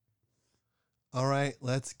All right,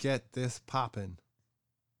 let's get this poppin'.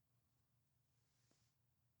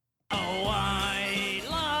 Oh, I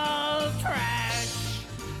love trash.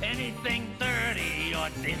 Anything dirty or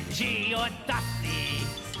dingy or dusty.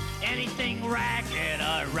 Anything ragged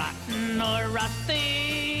or rotten or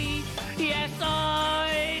rusty. Yes,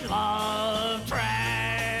 I love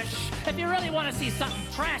trash. If you really want to see something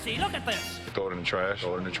trashy, look at this. Throw it in the trash.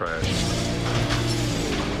 Throw it in the trash.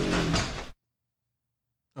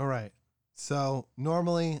 All right. So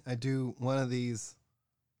normally I do one of these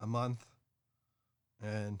a month,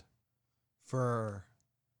 and for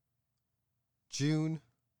June,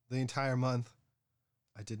 the entire month,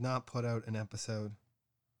 I did not put out an episode.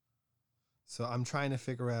 So I'm trying to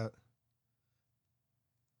figure out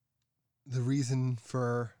the reason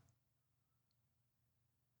for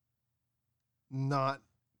not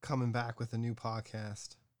coming back with a new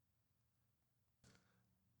podcast.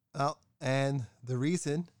 Well, and the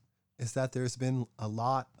reason is that there's been a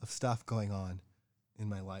lot of stuff going on in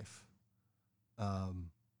my life.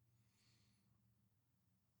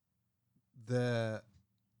 The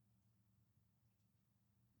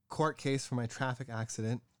court case for my traffic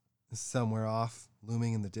accident is somewhere off,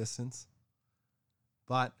 looming in the distance.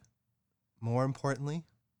 But more importantly,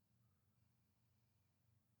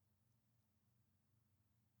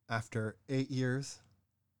 after 8 years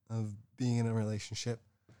of being in a relationship,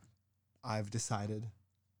 I've decided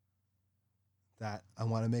that I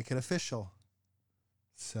want to make it official.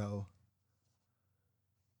 So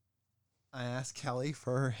I asked Kelly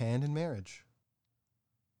for her hand in marriage.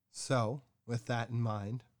 So with that in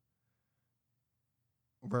mind,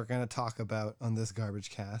 we're going to talk about on this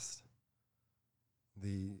Garbagecast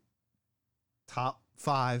the top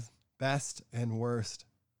 5 best and worst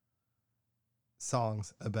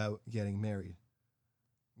songs about getting married.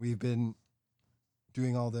 We've been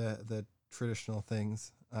doing all the traditional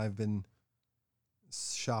things. I've been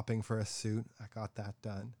shopping for a suit. I got that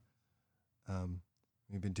done.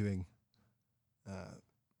 We've been doing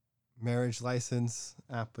marriage license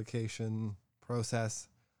application process.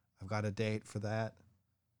 I've got a date for that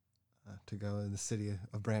to go in the city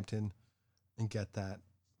of Brampton and get that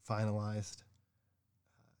finalized.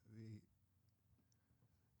 We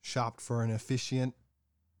shopped for an officiant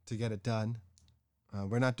to get it done.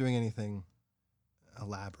 We're not doing anything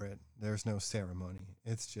elaborate. There's no ceremony.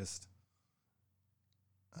 It's just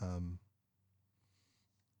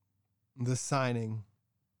the signing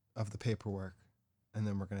of the paperwork, and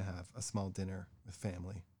then we're going to have a small dinner with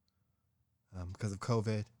family because of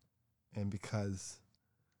COVID and because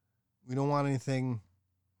we don't want anything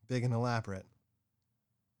big and elaborate.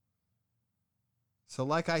 So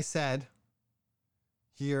like I said,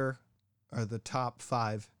 here are the top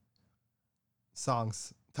 5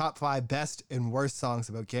 songs, top 5 best and worst songs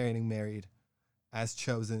about getting married as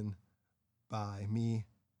chosen by me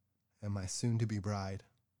and my soon-to-be bride.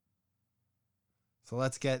 So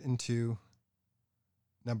let's get into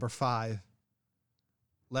number 5,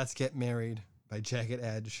 Let's Get Married by Jagged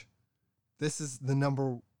Edge. This is the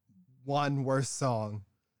number 1 worst song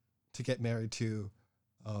to get married to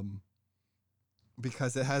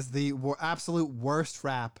because it has the absolute worst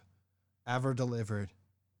rap ever delivered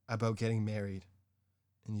about getting married.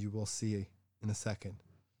 And you will see in a second.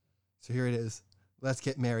 So here it is. Let's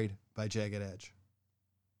Get Married by Jagged Edge.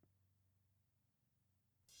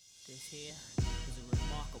 This here is a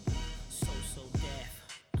remarkable So Deaf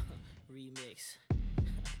remix.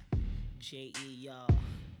 J.E. y'all.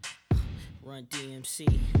 Run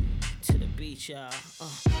DMC to the beach, y'all.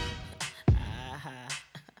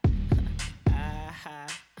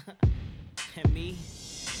 And me,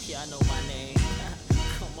 y'all know my name.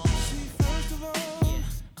 Come on. See, first of all,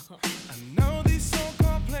 I know these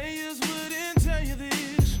so-called players wouldn't tell you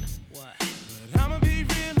this. What? But I'ma be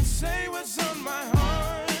real and say what's on my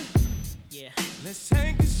heart. Yeah. Let's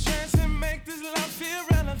take this chance and make this love feel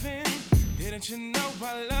relevant. Didn't you know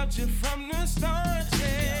I loved you from the start?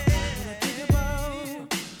 Yeah. When I think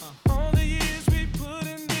about all the years we put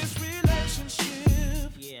in this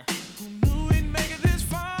relationship. Yeah. Who knew we'd make it this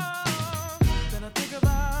far? Then I think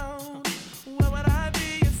about where would I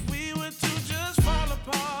be if we were to just fall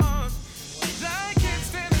apart? 'Cause I can't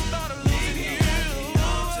stand the thought of losing you.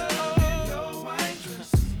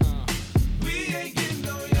 We ain't getting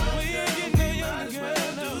no younger. We ain't getting no younger,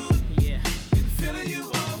 girl. Yeah. Feeling you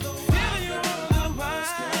all the while. Feeling you all the while.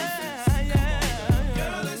 Yeah.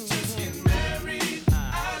 Girl, it's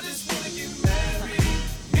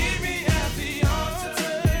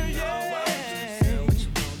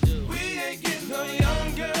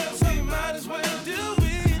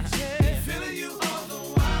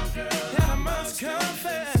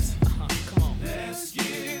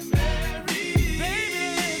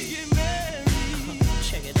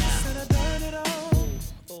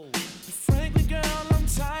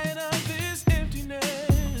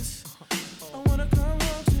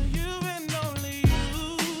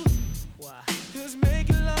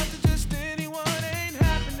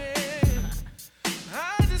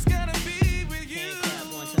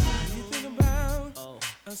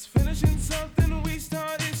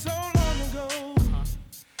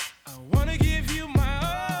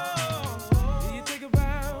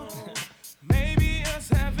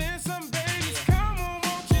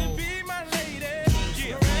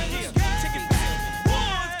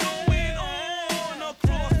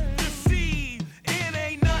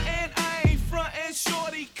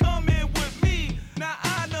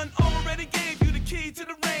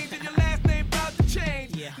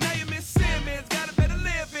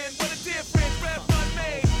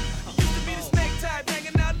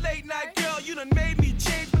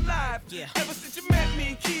Yeah. Ever since you met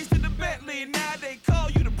me, keys to the Bentley, now they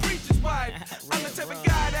call you the preacher's wife. I'm the type of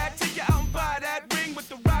guy that take you out and buy that ring with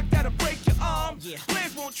the rock that'll break your arm. Yeah.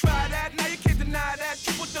 Players won't try that, now you can't deny that.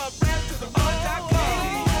 Triple dub rap to the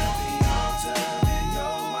bar.com.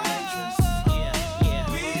 Yeah,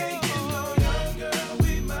 yeah. We ain't getting no younger,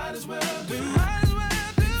 we might as well do it.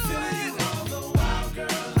 Feeling you all the while,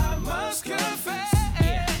 girl, I must confess.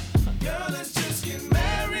 Yeah. Girl, let's just get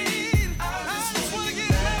married. I just wanna get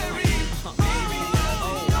married. Baby, on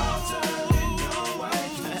the altar in your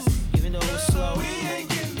white dress. Even though it was slow. We ain't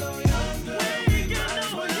getting no younger, we might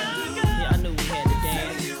as well do it. Yeah, I knew we had to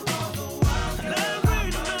dance. You all the while, girl, I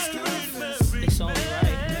must confess. It's only right.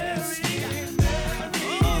 Let's get married.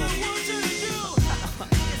 Oh, At the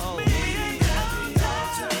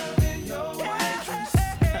altar in your white dress.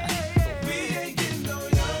 We ain't getting no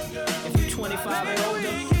younger. if you're 25 and older,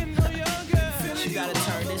 you gotta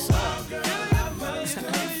turn this up. If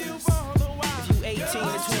you 18 to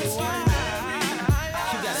 21,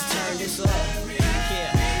 you gotta turn this up. Yeah,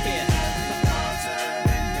 yeah. Man,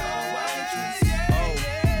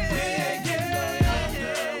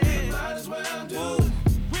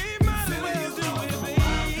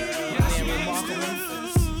 remarkable.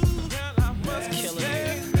 Killing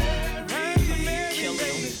it.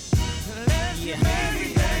 Killing them. Yeah.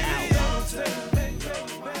 Out.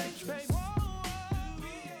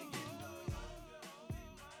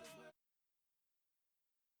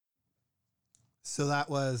 So that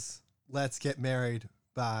was Let's Get Married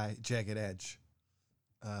by Jagged Edge,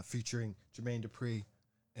 featuring Jermaine Dupri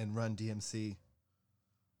and Run DMC.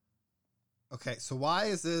 Okay, so why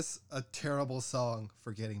is this a terrible song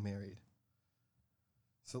for getting married?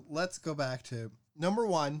 So let's go back to number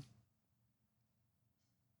one.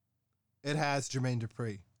 It has Jermaine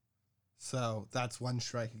Dupri. So that's one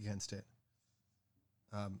strike against it.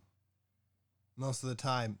 Most of the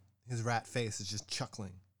time, his rat face is just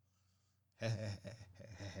chuckling.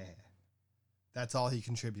 That's all he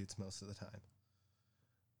contributes most of the time.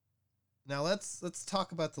 Now let's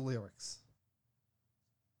talk about the lyrics.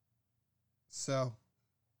 So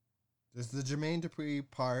there's the Jermaine Dupri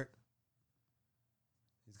part.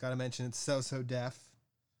 He's got to mention it's so deaf.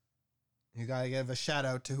 You got to give a shout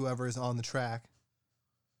out to whoever is on the track.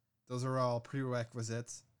 Those are all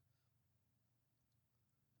prerequisites.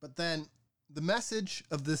 But then the message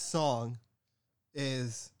of this song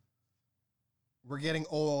is, we're getting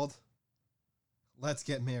old. Let's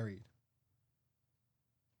get married.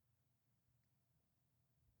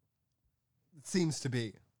 It seems to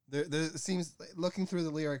be. There seems, looking through the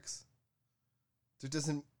lyrics, there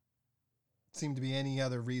doesn't seem to be any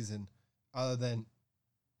other reason other than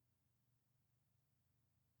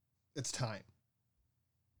it's time.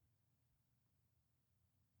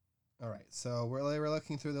 All right, so we're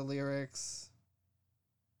looking through the lyrics.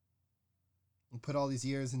 We put all these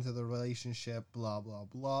years into the relationship, blah, blah,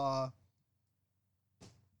 blah.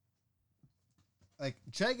 Like,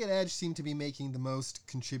 Jagged Edge seemed to be making the most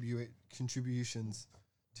contributions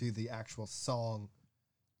to the actual song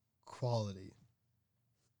quality.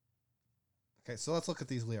 Okay, so let's look at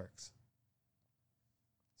these lyrics.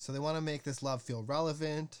 So they want to make this love feel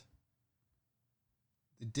relevant.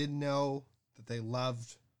 They did know that they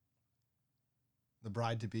loved the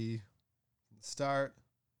bride-to-be from the start.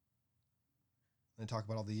 They talk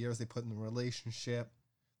about all the years they put in the relationship.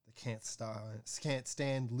 They can't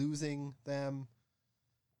stand losing them.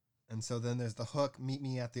 And so then there's the hook, meet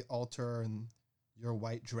me at the altar in your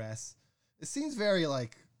white dress. It seems very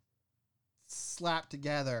like slapped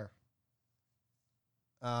together.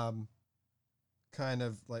 Kind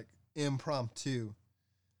of like impromptu.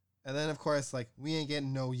 And then of course, like, we ain't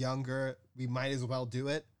getting no younger. We might as well do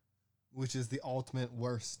it, which is the ultimate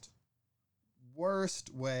worst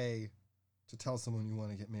way to tell someone you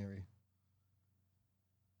want to get married.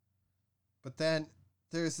 But then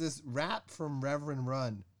there's this rap from Reverend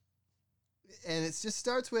Run. And it just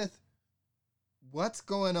starts with, what's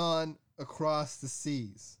going on across the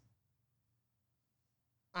seas?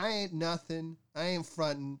 I ain't nothing. I ain't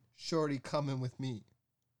frontin'. Shorty coming with me.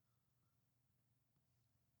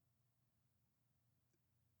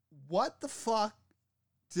 What the fuck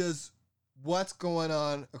does what's going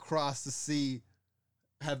on across the sea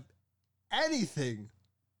have anything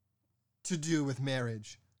to do with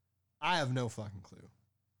marriage? I have no fucking clue.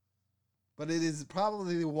 But it is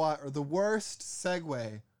probably the worst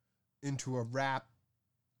segue into a rap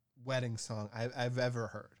wedding song I've ever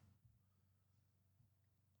heard.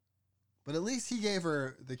 But at least he gave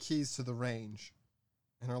her the keys to the range,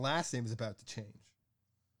 and her last name is about to change.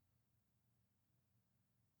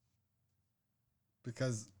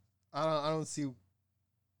 Because I don't see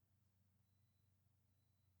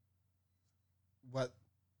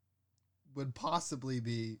would possibly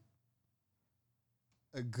be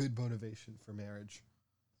a good motivation for marriage.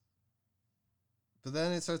 But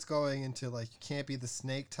then it starts going into like, you can't be the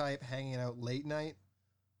snake type hanging out late night.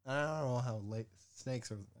 I don't know how late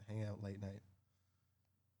snakes are hanging out late night.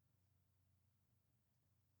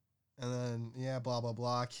 And then, yeah, blah, blah,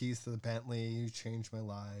 blah. Keys to the Bentley. You changed my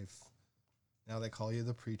life. Now they call you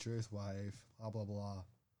the preacher's wife. Blah, blah, blah.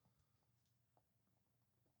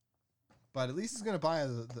 But at least he's going to buy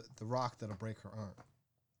the rock that'll break her arm.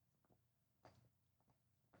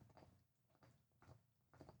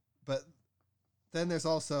 But then there's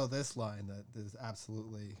also this line that is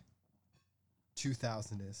absolutely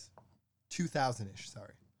 2000-ish,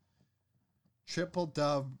 sorry. Triple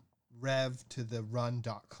dub rev to the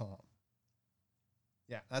run.com.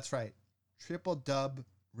 Yeah, that's right. Triple dub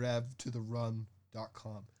rev to the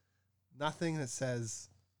run.com. Nothing that says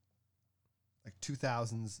like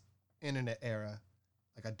 2000s internet era,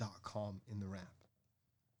 like a .com in the rap.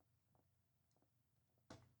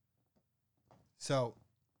 So,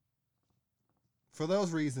 for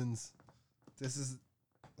those reasons, this is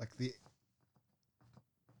like the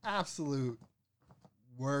absolute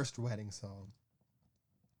worst wedding song,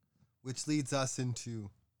 which leads us into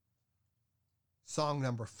song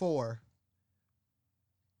number 4,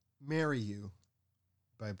 Marry You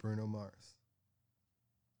by Bruno Mars.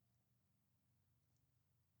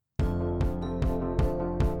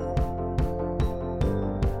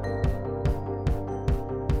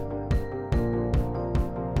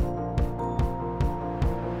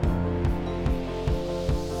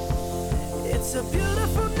 It's a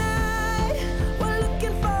beautiful night. We're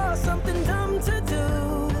looking for something dumb to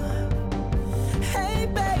do. Hey,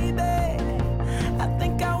 baby, I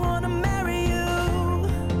think I wanna marry you.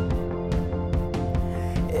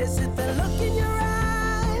 Is it the look in your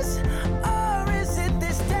eyes, or is it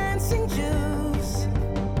this dancing juice?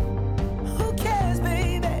 Who cares,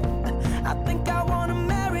 baby? I think I wanna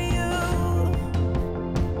marry you.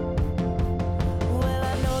 Well,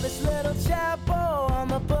 I know this little chapel on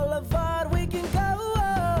the boulevard. We can go.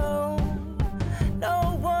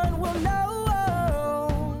 No one will know.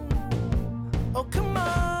 Oh, come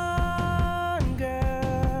on,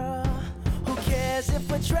 girl. Who cares if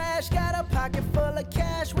we're trash? Got a pocket full of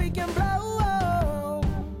cash we can blow.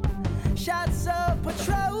 Shots of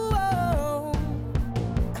Patrol.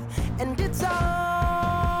 And it's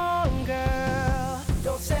on, girl.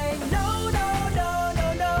 Don't say no, no, no,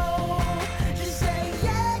 no, no. Just say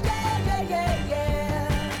yeah, yeah, yeah, yeah,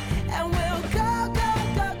 yeah. And we'll go, go,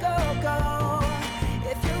 go, go, go.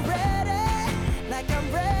 If you're ready, like I'm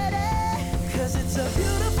ready. 'Cause it's a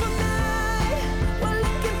beautiful night. We're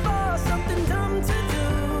looking for something dumb to do.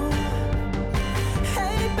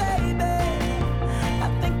 Hey, baby, I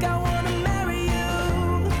think I wanna marry you.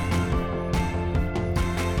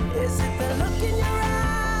 Is it the look in your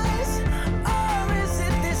eyes, or is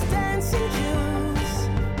it this dancing juice?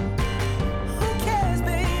 Who cares,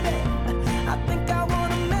 baby? I think I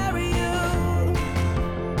wanna marry you.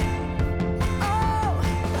 Oh,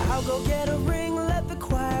 I'll go get a ring, let the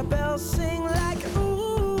choir bells sing like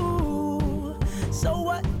ooh. So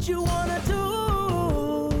what you wanna do?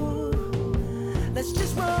 Let's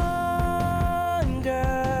just run,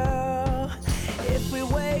 girl. If we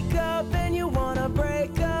wake up and you wanna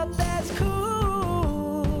break up, that's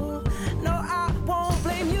cool. No, I won't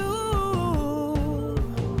blame you.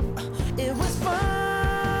 It was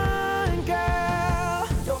fun, girl.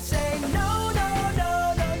 Don't say no, no,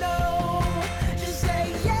 no, no, no. Just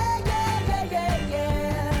say yeah, yeah, yeah, yeah,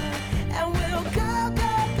 yeah. And we'll go,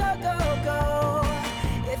 go, go, go, go.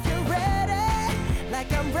 If you're ready,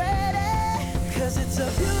 like I'm ready. 'Cause it's a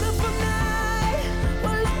beautiful night.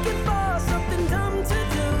 We're looking for something dumb to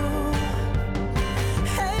do.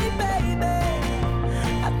 Hey, baby,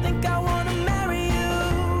 I think I wanna marry you.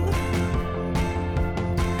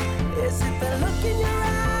 Is it the look in your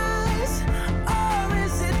eyes, or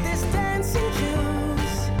is it this dancing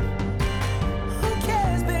juice? Who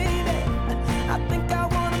cares, baby? I think I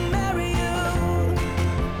wanna marry you.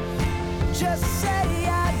 Just say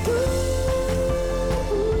I do.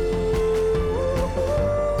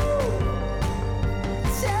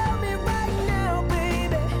 Tell me right now,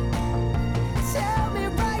 baby. Tell me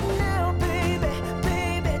right now, baby.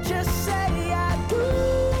 Baby, just say I do.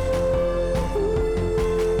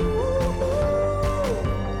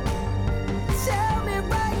 Tell me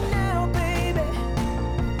right now, baby.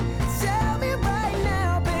 Tell me right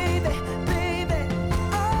now, baby. Baby,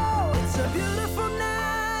 oh, it's a beautiful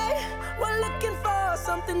night. We're looking for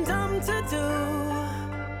something dumb to do.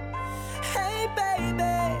 Hey,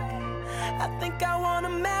 baby, I think I wanna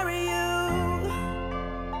marry you.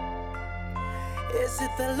 Is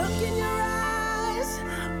it the look in your eyes,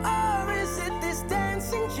 or is it this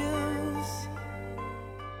dancing juice?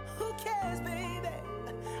 Who cares, baby?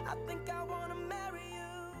 I think I wanna marry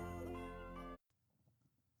you.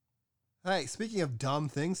 Hey, speaking of dumb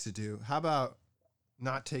things to do, how about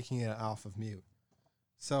not taking it off of mute?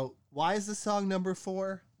 So, why is the song number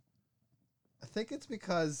 4? I think it's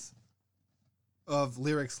because of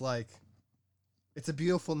lyrics like, "It's a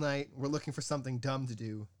beautiful night. We're looking for something dumb to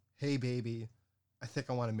do. Hey, baby, I think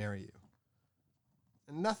I want to marry you."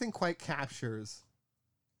 And nothing quite captures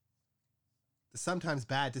the sometimes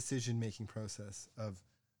bad decision-making process of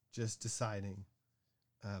just deciding,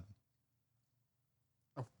 I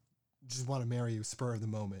just want to marry you, spur of the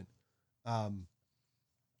moment.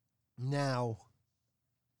 Now,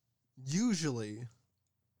 usually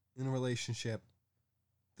in a relationship,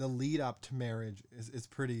 the lead up to marriage is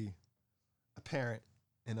pretty apparent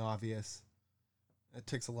and obvious. It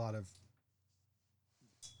takes a lot of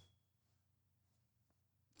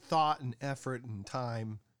thought and effort and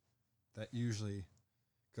time that usually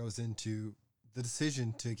goes into the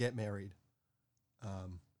decision to get married.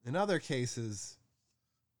 In other cases,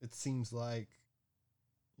 it seems like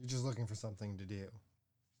you're just looking for something to do.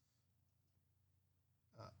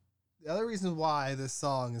 The other reason why this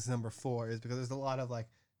song is number 4 is because there's a lot of like,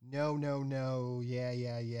 no, no, no, yeah,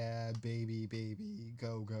 yeah, yeah, baby, baby,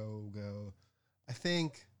 go, go, go. I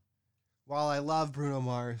think while I love Bruno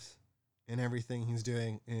Mars and everything he's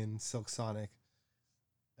doing in Silk Sonic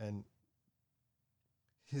and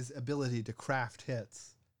his ability to craft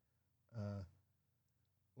hits,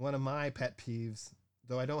 one of my pet peeves,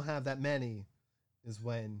 though I don't have that many, is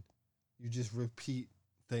when you just repeat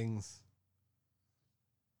things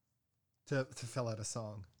to fill out a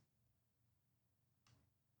song.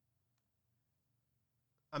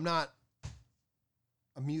 I'm not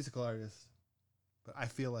a musical artist, but I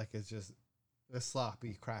feel like it's just a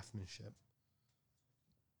sloppy craftsmanship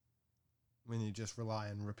when you just rely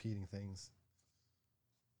on repeating things.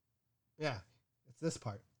 Yeah, it's this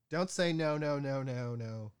part. Don't say no, no, no, no,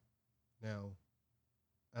 no, no.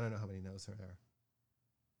 I don't know how many no's there are.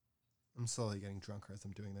 I'm slowly getting drunker as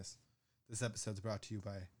I'm doing this. This episode's brought to you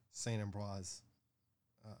by Saint Ambroise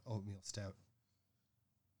oatmeal stout.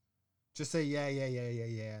 Just say yeah, yeah, yeah, yeah,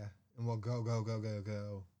 yeah, and we'll go, go, go, go,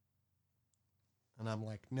 go. And I'm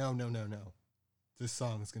like, no, no, no, no. This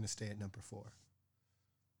song is going to stay at number 4.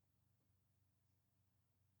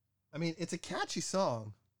 I mean, it's a catchy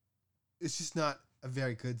song. It's just not a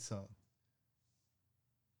very good song.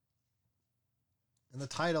 And the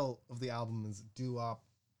title of the album is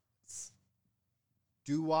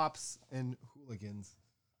Doo-Wops and Hooligans,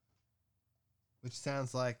 which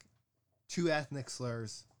sounds like 2 ethnic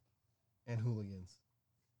slurs and hooligans.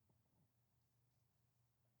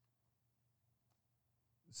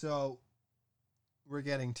 So we're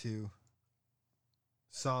getting to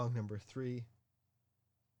song number 3.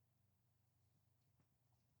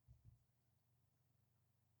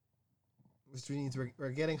 Which means we're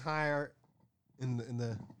getting higher in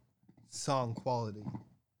the song quality.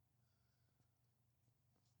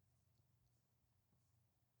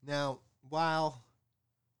 Now, while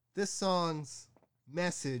this song's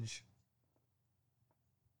message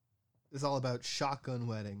is all about shotgun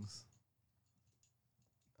weddings,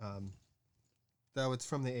 though it's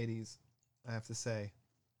from the 80s, I have to say,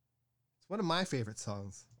 it's one of my favorite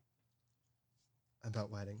songs about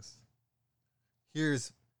weddings.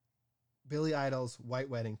 Here's Billy Idol's White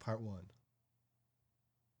Wedding Part 1.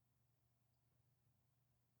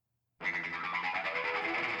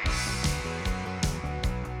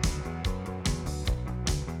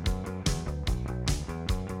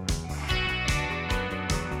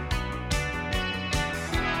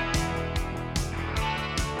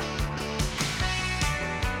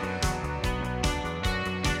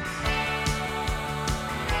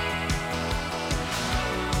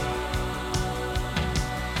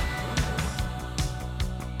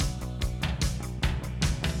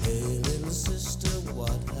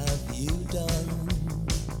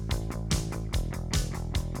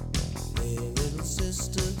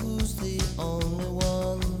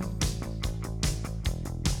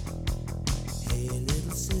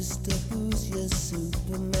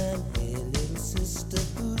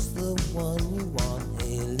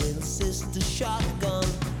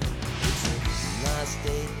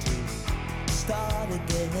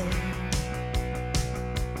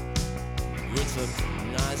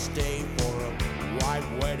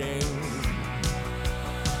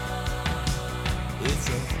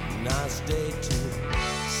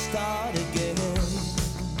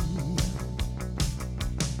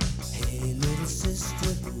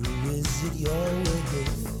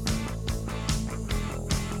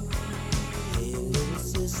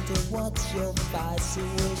 what's your vice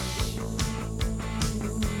wish?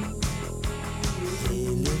 Hey,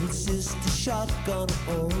 little sister, shotgun,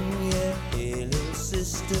 oh yeah. Hey, little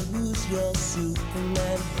sister, who's your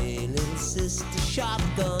Superman? Hey, little sister,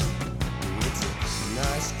 shotgun. It's a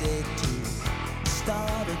nice day to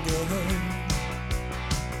start again.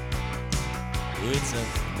 It's a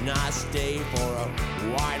nice day for a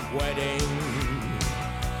white wedding.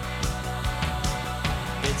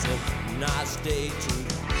 It's a nice day to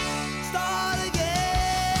start again.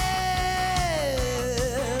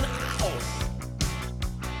 Ow.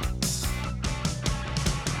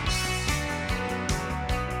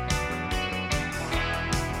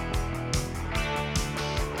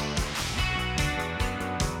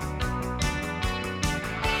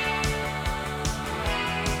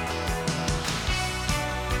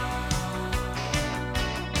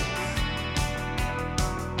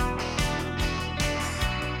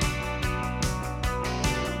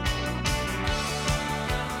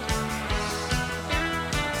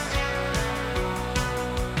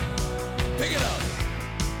 Pick it up.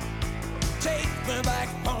 Take me back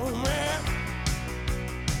home, yeah.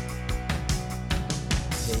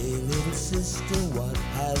 Hey, little sister, what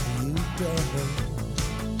have you done?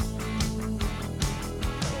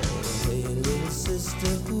 Oh, hey, little sister,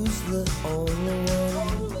 who's the only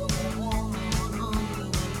one?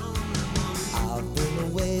 I've been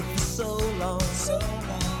away for so long.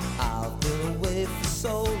 I've been away for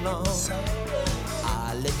so long.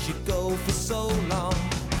 I let you go for so long.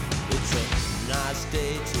 It's a nice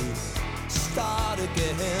day to start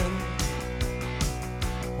again.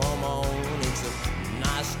 Come on, it's a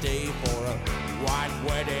nice day for a white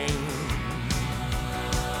wedding.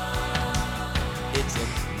 It's a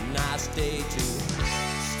nice day to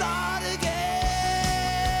start again.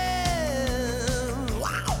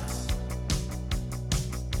 Wow!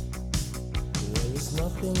 There is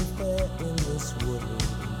nothing fair in this world.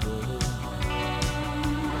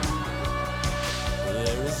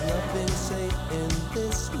 There is nothing safe in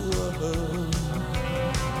this world.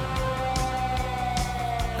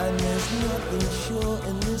 And there's nothing sure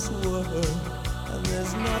in this world. And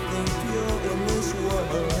there's nothing pure in this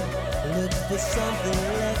world. Look for something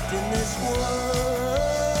left in this world.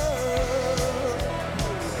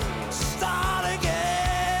 Start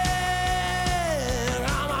again.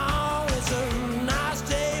 Come on, it's a nice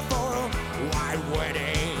day for a white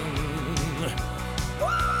wedding.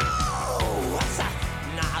 Whoa, what's a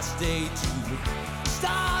nice day to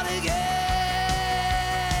start again?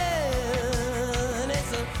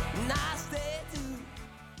 It's a nice day to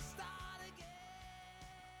start again.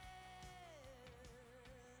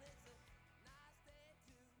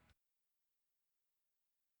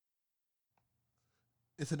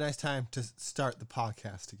 It's a nice time to start the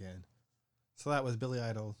podcast again. So that was Billy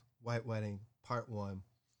Idol's White Wedding, Part 1.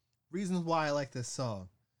 Reasons why I like this song.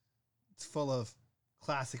 It's full of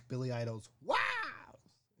classic Billy Idol's wow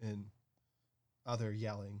and other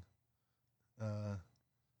yelling,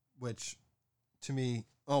 which to me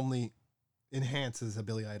only enhances a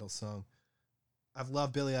Billy Idol song. I've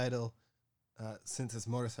loved Billy Idol since his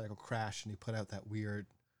motorcycle crash and he put out that weird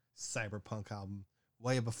cyberpunk album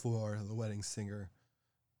way before The Wedding Singer.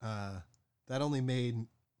 That only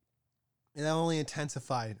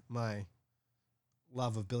intensified my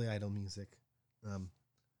love of Billy Idol music.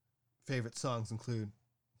 Favorite songs include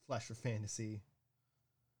Flesh for Fantasy.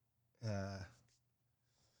 I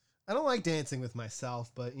don't like Dancing with Myself,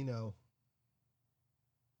 but you know,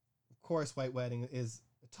 of course, White Wedding is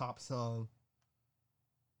a top song.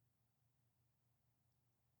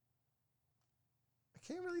 I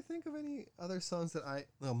can't really think of any other songs that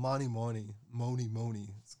Moni Moni.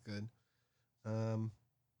 It's good. There's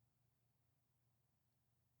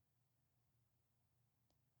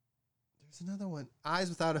another one. Eyes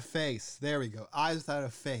Without a Face. There we go. Eyes Without a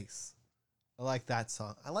Face. I like that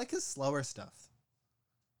song. I like his slower stuff.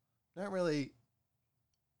 Not really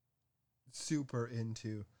super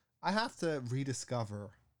into. I have to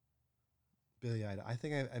rediscover Billy Idol. I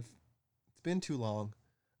think I've it's been too long.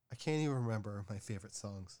 I can't even remember my favorite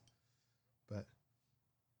songs. But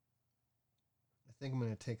I think I'm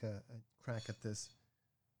going to take a crack at this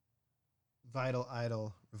Vital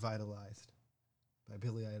Idol Revitalized by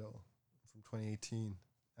Billy Idol from 2018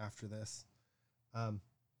 after this. My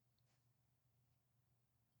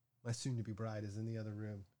soon-to-be bride is in the other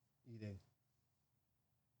room eating.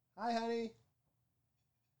 Hi, honey.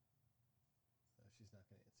 No, she's not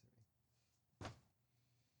going to answer me.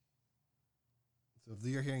 So if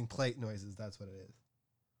you're hearing plate noises, that's what it is.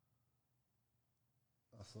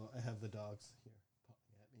 Also, I have the dogs here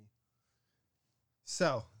popping at me.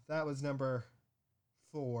 So that was number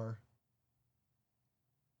 4.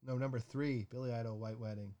 No, number 3, Billy Idol, White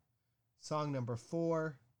Wedding. Song number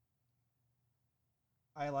 4,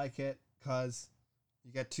 I like it because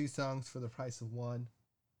you get 2 songs for the price of 1.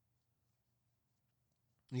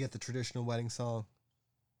 You get the traditional wedding song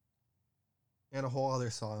and a whole other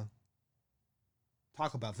song.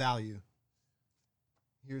 Talk about value.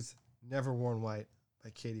 Here's Never Worn White by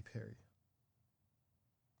Katy Perry.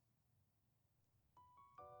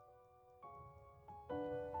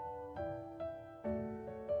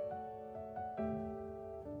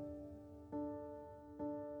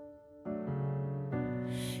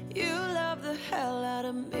 You love the hell out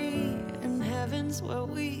of me, and heaven's where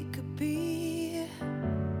we could be.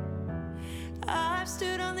 I've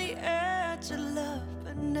stood on the edge of love,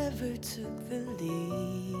 but never took the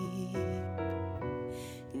leap.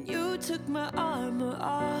 And you took my armor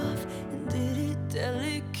off and did it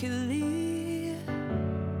delicately.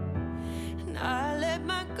 And I let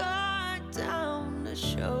my guard down to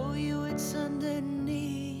show you it's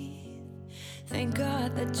underneath. Thank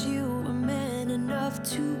God that you were man enough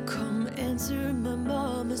to come answer my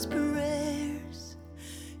mama's prayers.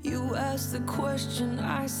 You asked the question,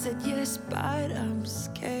 I said yes, but I'm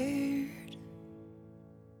scared.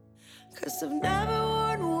 'Cause I've never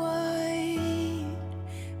worn white,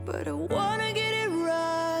 but I wanna get it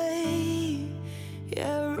right.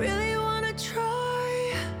 Yeah, I really wanna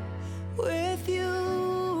try with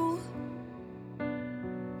you.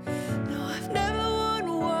 No, I've never worn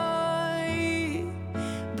white,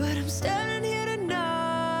 but I'm standing here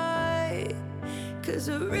tonight 'cause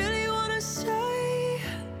I really wanna say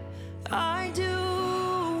I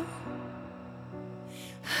do.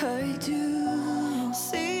 I do.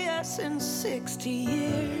 See us in 60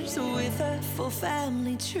 years with a full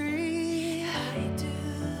family tree. I do.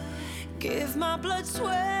 Give my blood,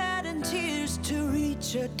 sweat, and tears to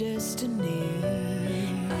reach our destiny.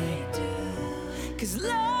 I do. 'Cause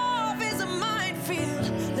love is a minefield.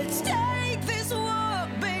 Let's take this walk,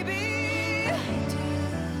 baby. I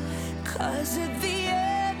do. 'Cause at the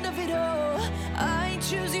end of it all, I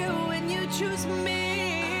choose you and you choose me.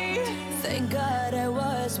 Thank God I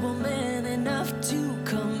was woman enough to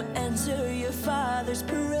come answer your father's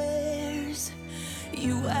prayers.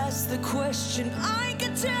 You asked the question, I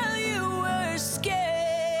could tell you were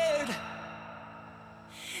scared.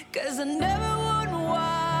 'Cause I never worn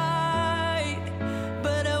white,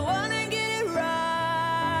 but I wanna get it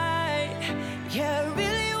right. Yeah, I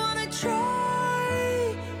really wanna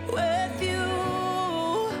try with you.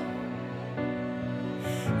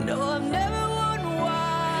 No, I've never worn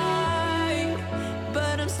white,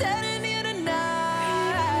 but I'm standing here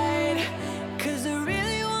tonight 'cause I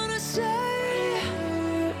really wanna say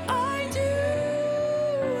I do.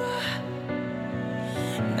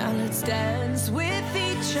 Now let's dance with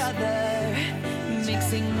each other,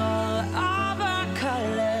 mixing all of our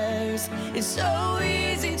colors. It's so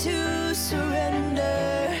easy to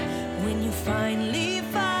surrender when you finally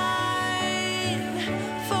find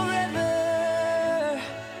forever.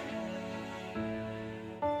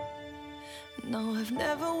 No, I've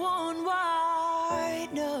never worn white,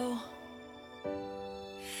 no,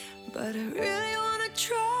 but I really wanna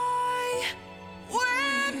try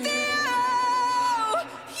with you.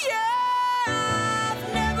 Yeah, I've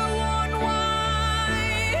never worn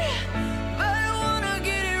white, but I wanna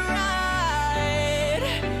get it right.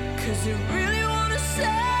 'Cause I really wanna say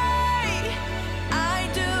I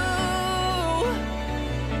do.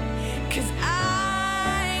 'Cause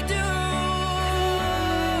I do.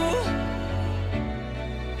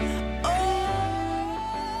 Oh,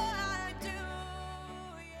 I do.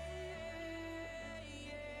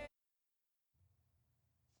 Yeah.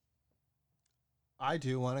 I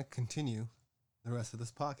do want to continue the rest of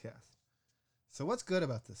this podcast. So what's good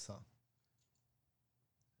about this song?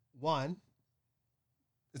 One,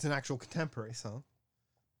 it's an actual contemporary song.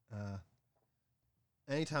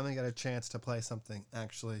 Anytime I get a chance to play something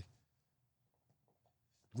actually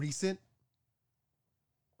recent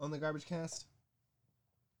on the Garbagecast,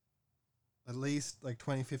 at least like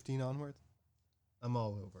 2015 onward, I'm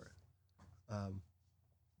all over it.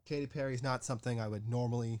 Katy Perry's not something I would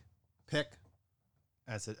normally pick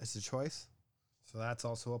as a choice, so that's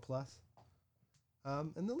also a plus.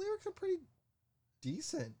 And the lyrics are pretty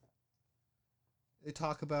decent. They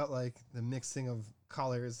talk about like the mixing of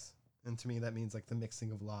colors, and to me that means like the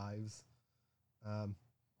mixing of lives.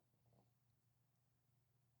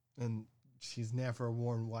 And she's never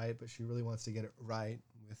worn white, but she really wants to get it right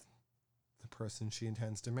with the person she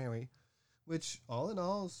intends to marry, which all in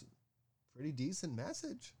all is a pretty decent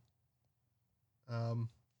message.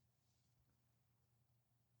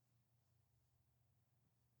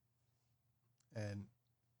 And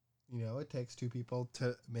it takes two people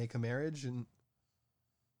to make a marriage, and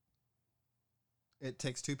it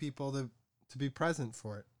takes two people to be present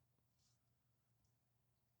for it.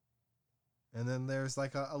 And then there's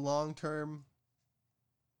like a long-term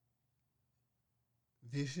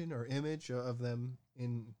vision or image of them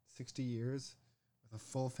in 60 years with a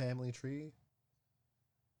full family tree.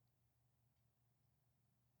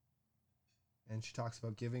 And she talks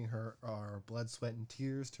about giving her our blood, sweat, and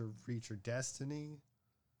tears to reach her destiny.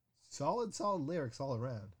 Solid lyrics all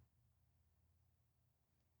around.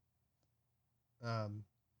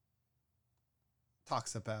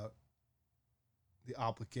 Talks about the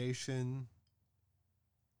obligation,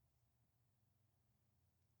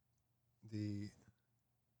 the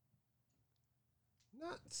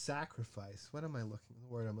not sacrifice. What am I looking? The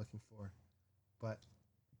word I'm looking for, but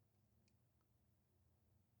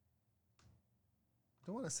I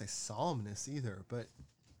don't want to say solemnness either. But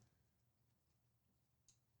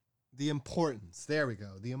the importance. There we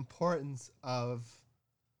go. The importance of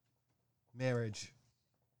marriage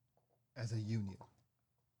as a union.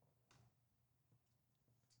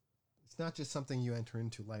 It's not just something you enter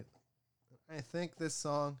into lightly. I think this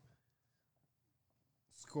song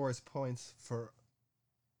scores points for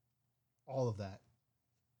all of that.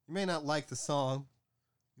 You may not like the song.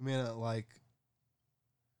 You may not like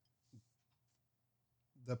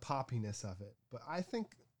the poppiness of it. But I think,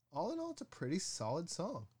 all in all, it's a pretty solid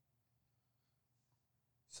song.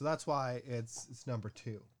 So that's why it's number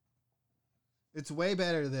 2. It's way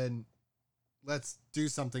better than Let's Do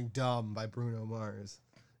Something Dumb by Bruno Mars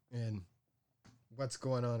and What's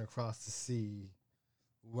Going On Across the Sea.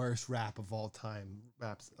 Worst rap of all time.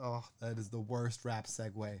 Raps. Oh, that is the worst rap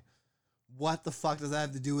segue. What the fuck does that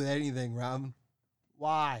have to do with anything, Rum?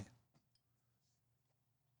 Why?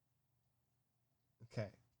 Okay.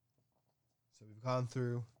 So we've gone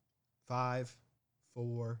through 5,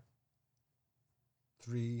 4,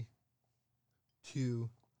 3, 2.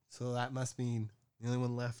 So that must mean the only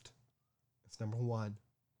one left is number 1.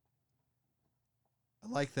 I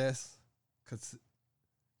like this because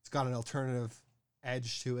it's got an alternative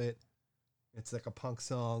edge to it. It's like a punk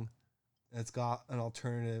song. And it's got an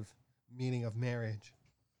alternative meaning of marriage.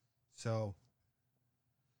 So,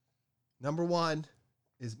 number 1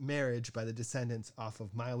 is Marriage by the Descendants off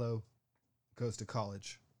of Milo Goes to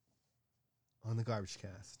College on the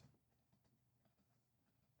Garbagecast.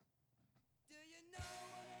 Do you know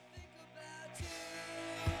what I think about you?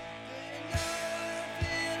 Do you know what I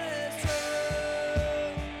feel is true?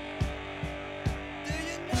 Do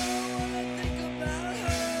you know what I think about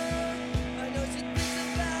her? I know she thinks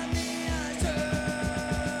about me, I'm sure.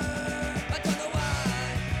 I don't know why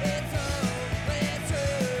it's so, but it's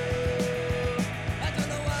true. I don't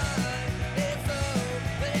know why it's so,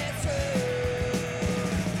 but it's true.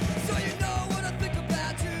 So you know what I think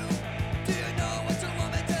about you? Do you know what you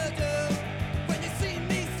want me to do? When you see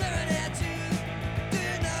me staring at you, do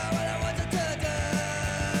you know what I want you to do?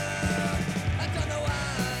 I don't know why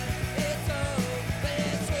it's so, but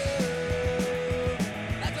it's true.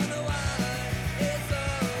 I don't know why it's so,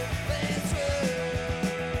 but it's true.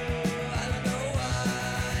 I don't know why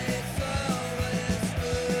it's so, but it's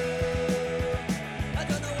true. I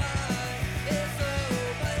don't know why it's so,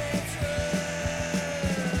 but it's true.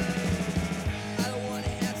 I don't wanna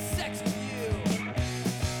have sex with you.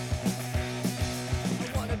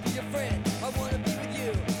 I wanna be your friend. I wanna be with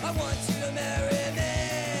you. I want you to marry me.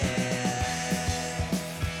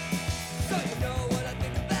 So you know what I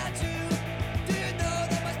think about you. Do you know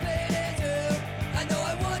that my split is you? I know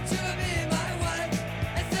I want you to be my wife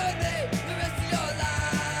and serve me the rest of your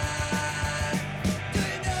life. Do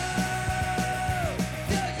you know?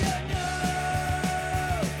 Do you know?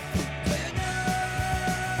 Do you know?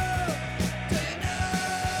 Do you know?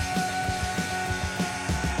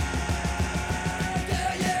 Do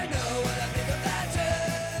you know what I think about you?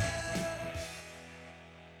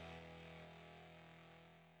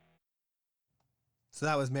 So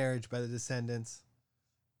that was Marriage by the Descendants.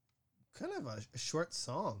 Kind of a short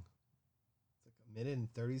song. It's like a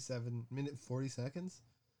minute 40 seconds.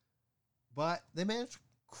 But they managed to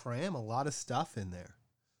cram a lot of stuff in there.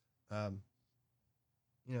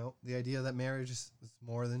 The idea that marriage is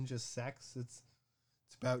more than just sex. It's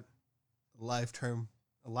about a lifetime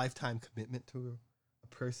commitment to a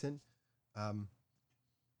person.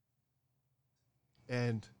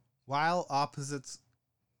 And while opposites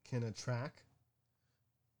can attract,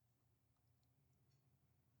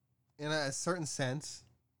 in a certain sense,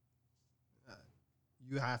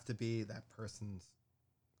 you have to be that person's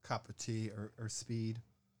cup of tea or speed.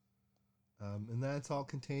 And that's all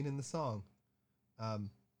contained in the song.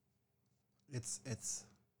 It's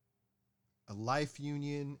a life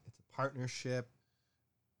union. It's a partnership.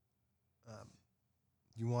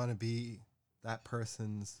 You want to be that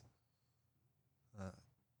person's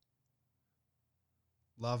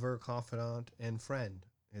lover, confidant, and friend.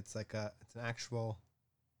 It's like it's an actual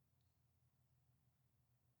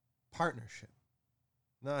partnership,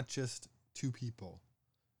 not just two people.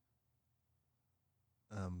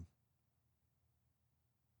 And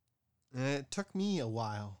it took me a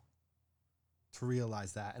while to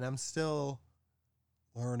realize that, and I'm still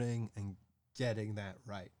learning and getting that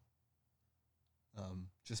right.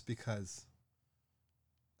 Just because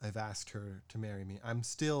I've asked her to marry me, I'm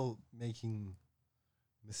still making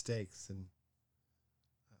mistakes and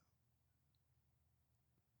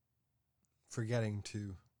forgetting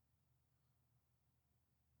to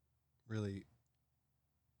really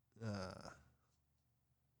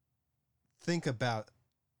think about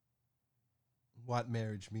what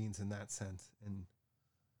marriage means in that sense. And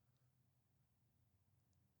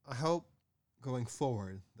I hope going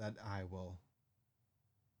forward that I will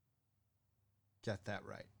get that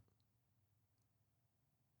right.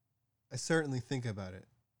 I certainly think about it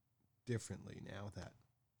differently now that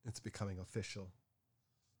it's becoming official.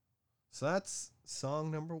 So that's song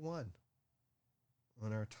number 1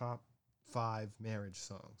 on our top 5 marriage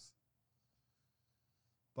songs.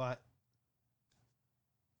 But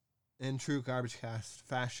in true Garbagecast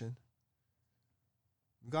fashion,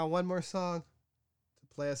 we've got one more song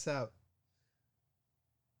to play us out.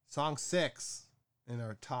 Song 6 in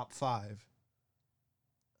our top 5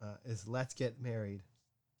 is Let's Get Married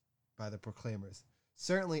by the Proclaimers.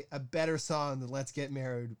 Certainly a better song than Let's Get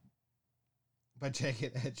Married by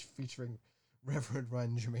Jagged Edge featuring Reverend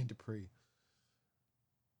Run Jermaine Dupri.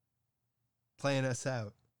 Playing us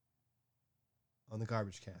out on the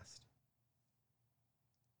Garbagecast.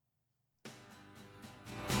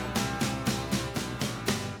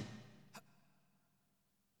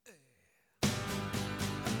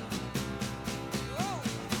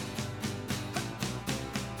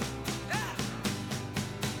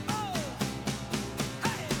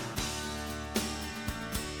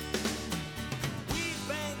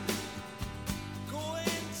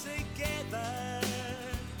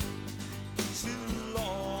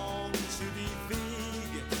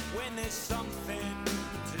 When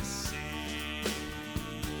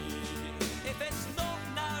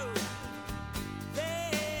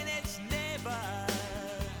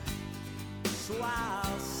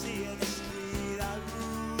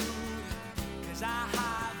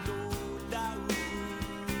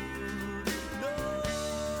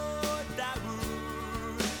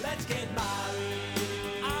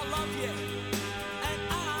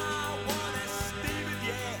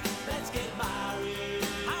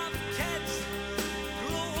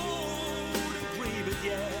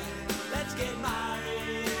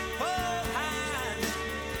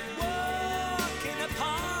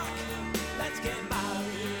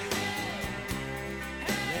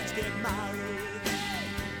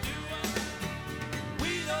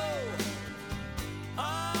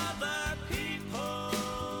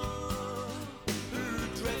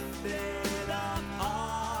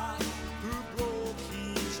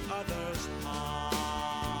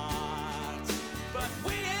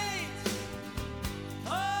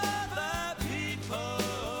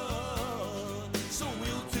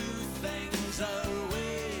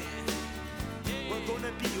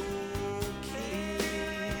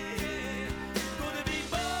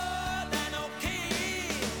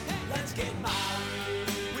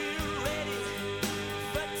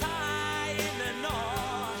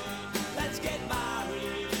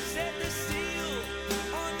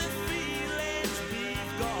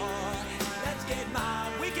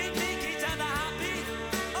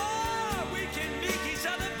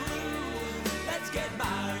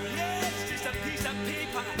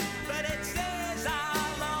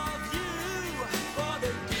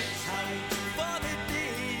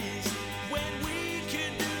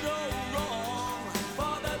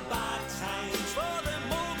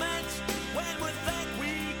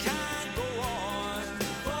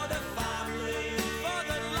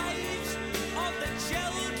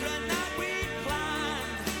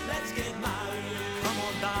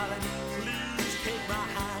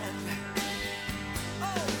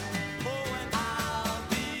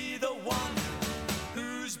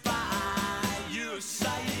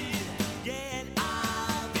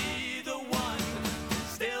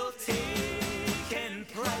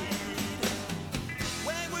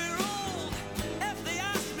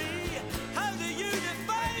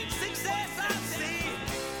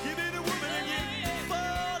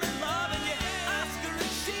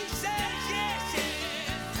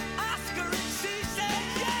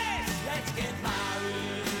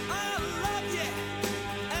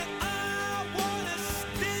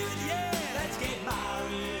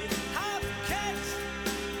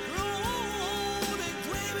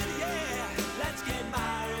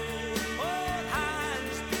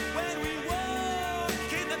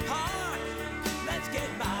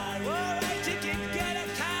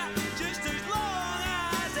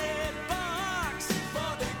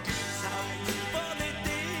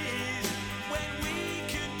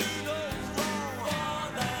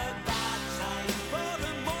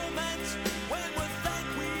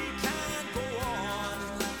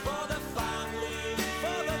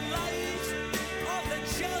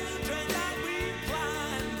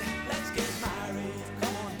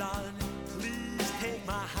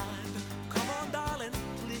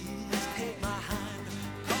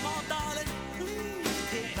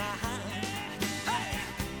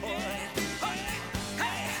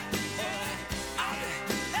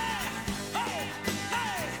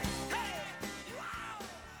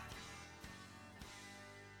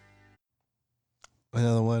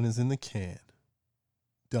Another one is in the can.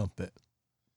 Dump it.